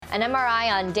An MRI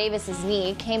on Davis's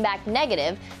knee came back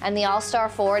negative, and the All-Star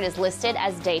forward is listed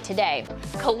as day-to-day.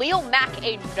 Khalil Mack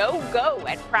a no-go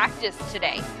at practice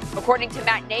today. According to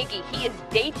Matt Nagy, he is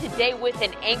day-to-day with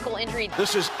an ankle injury.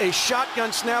 This is a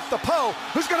shotgun snap. The Poe,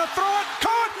 who's going to throw it?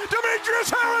 Caught! Demetrius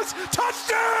Harris!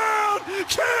 Touchdown!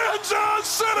 Kansas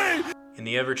City! In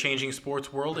the ever-changing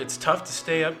sports world, it's tough to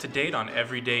stay up to date on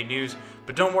everyday news.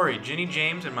 But don't worry, Ginny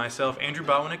James and myself, Andrew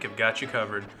Botwinick, have got you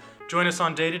covered. Join us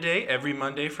on Day to Day every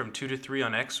Monday from 2 to 3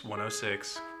 on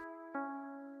X106.